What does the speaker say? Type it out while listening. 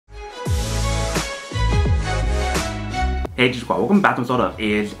Hey, just welcome back to episode of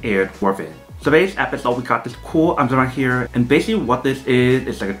Is It Worth It? So today's episode we got this cool item right here, and basically what this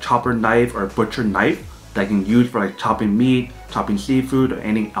is like a chopper knife or a butcher knife that you can use for like chopping meat, chopping seafood, or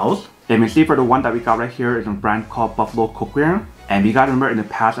anything else. And you can see for the one that we got right here is a brand called Buffalo Cookware. And we gotta remember in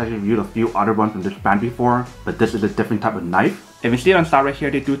the past I reviewed a few other ones from this brand before, but this is a different type of knife. If you see it on the side right here,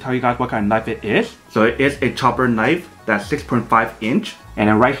 they do tell you guys what kind of knife it is. So it is a chopper knife that's 6.5 inch. And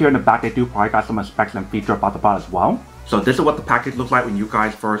then right here in the back, they do probably got some specs and features about the product as well. So this is what the package looks like when you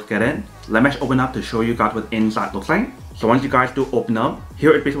guys first get it. Let me just open up to show you guys what the inside looks like. So once you guys do open up,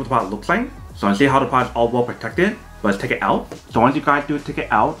 here is basically what the product looks like. So you see how the product is all well protected. But let's take it out. So once you guys do take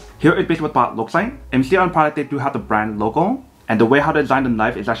it out, here is basically what the product looks like. And you see on the product, they do have the brand logo. And the way how they designed the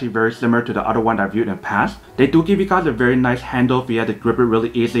knife is actually very similar to the other one that I reviewed in the past. They do give you guys a very nice handle for you to grip it really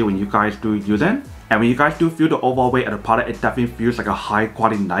easily when you guys do use it. And when you guys do feel the overall weight of the product, it definitely feels like a high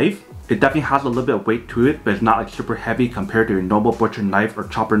quality knife. It definitely has a little bit of weight to it, but it's not like super heavy compared to your normal butcher knife or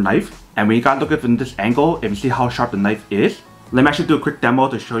chopper knife. And when you guys look at it from this angle, if you see how sharp the knife is, let me actually do a quick demo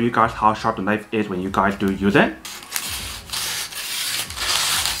to show you guys how sharp the knife is when you guys do use it.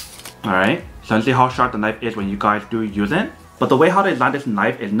 Alright, so you see how sharp the knife is when you guys do use it. But the way how they design this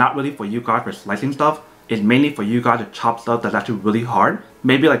knife is not really for you guys for slicing stuff. It's mainly for you guys to chop stuff that's actually really hard.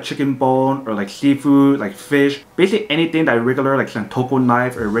 Maybe like chicken bone or like seafood, like fish. Basically anything that a regular like santoku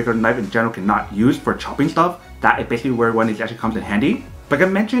knife or a regular knife in general cannot use for chopping stuff. That is basically where one of these actually comes in handy. Like I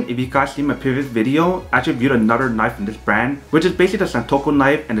mentioned, if you guys see my previous video, I actually reviewed another knife from this brand, which is basically the santoku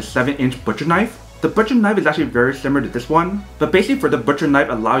knife and the 7-inch butcher knife. The butcher knife is actually very similar to this one, but basically for the butcher knife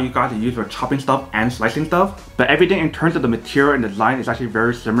allow you guys to use for chopping stuff and slicing stuff. But everything in terms of the material and design is actually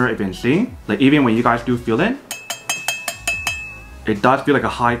very similar if you can see. Like even when you guys do feel it, it does feel like a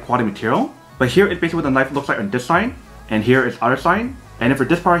high quality material. But here is basically what the knife looks like on this side, and here is other side. And then for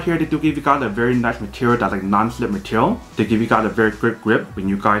this part here, they do give you guys a very nice material that's like non-slip material to give you guys a very good grip when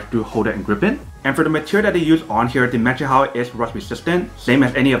you guys do hold it and grip it. And for the material that they use on here, they mention how it is rust resistant, same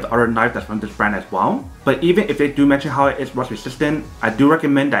as any of the other knives that's from this brand as well. But even if they do mention how it is rust resistant, I do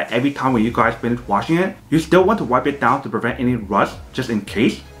recommend that every time when you guys finish washing it, you still want to wipe it down to prevent any rust, just in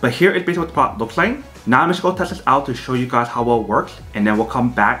case. But here is basically what the product looks like. Now I'm just going to test this out to show you guys how well it works, and then we'll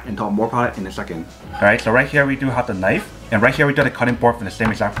come back and talk more about it in a second. Alright, so right here we do have the knife, and right here we do the cutting board from the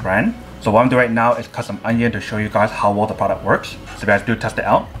same exact brand. So what I'm doing right now is cut some onion to show you guys how well the product works. So you guys do test it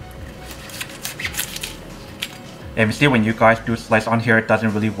out. And you see when you guys do slice on here, it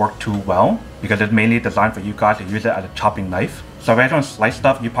doesn't really work too well because it's mainly designed for you guys to use it as a chopping knife. So if you guys want to slice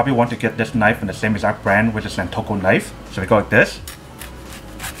stuff, you probably want to get this knife from the same exact brand, which is santoku knife. So we go like this.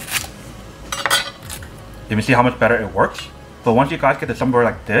 You can see how much better it works. But once you guys get to somewhere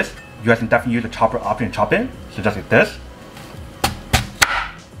like this, you guys can definitely use the chopper option and chop it. So just like this.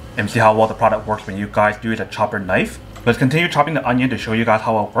 And see how well the product works when you guys do use a chopper knife. Let's continue chopping the onion to show you guys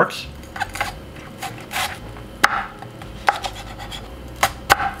how well it works.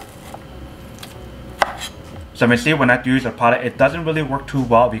 So you see when I do use the product, it doesn't really work too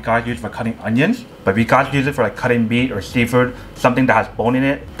well if you guys use it for cutting onions. But if you guys use it for like cutting meat or seafood, something that has bone in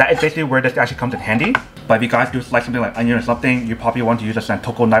it, that is basically where this actually comes in handy. But if you guys do slice something like onion or something, you probably want to use a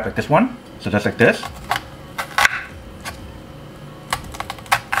santoku knife like this one. So just like this.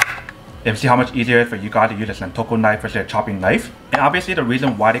 And see how much easier it is for you guys to use a santoku knife versus a chopping knife. And obviously the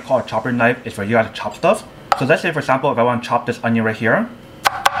reason why they call it a chopper knife is for you guys to chop stuff. So let's say for example, if I want to chop this onion right here.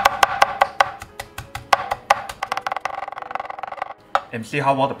 And see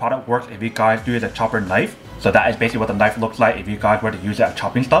how well the product works if you guys do use a chopper knife. So that is basically what the knife looks like if you guys were to use it at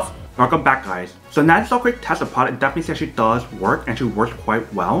chopping stuff. Welcome back guys. So now this quick test, the product definitely actually does work and actually works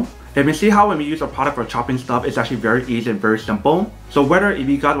quite well. And you see how when we use a product for chopping stuff, it's actually very easy and very simple. So whether if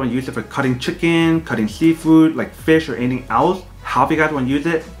you guys want to use it for cutting chicken, cutting seafood, like fish or anything else, how you guys want to use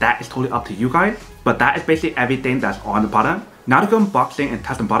it, that is totally up to you guys. But that is basically everything that's on the product. Now to go unboxing and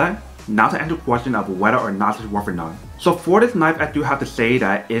test the product. Now to answer the question of whether or not it's worth it or not. So for this knife, I do have to say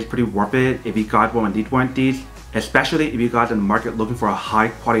that it's pretty worth it if you guys want to need one of these. Especially if you guys are in the market looking for a high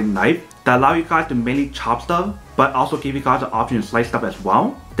quality knife that allow you guys to mainly chop stuff, but also give you guys the option to slice stuff as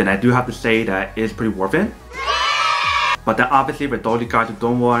well. Then I do have to say that it's pretty worth it. But then obviously for those of you guys who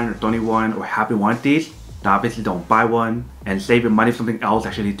don't want or don't need one or haven't wanted these, then obviously don't buy one and save your money for something else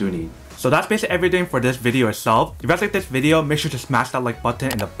actually do need. So that's basically everything for this video itself. If you guys like this video, make sure to smash that like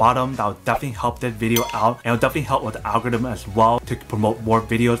button in the bottom. That will definitely help this video out, and it will definitely help with the algorithm as well to promote more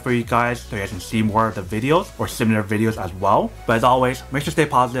videos for you guys so you guys can see more of the videos or similar videos as well. But as always, make sure to stay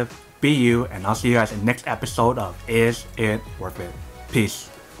positive, be you, and I'll see you guys in the next episode of Is It Worth It? Peace.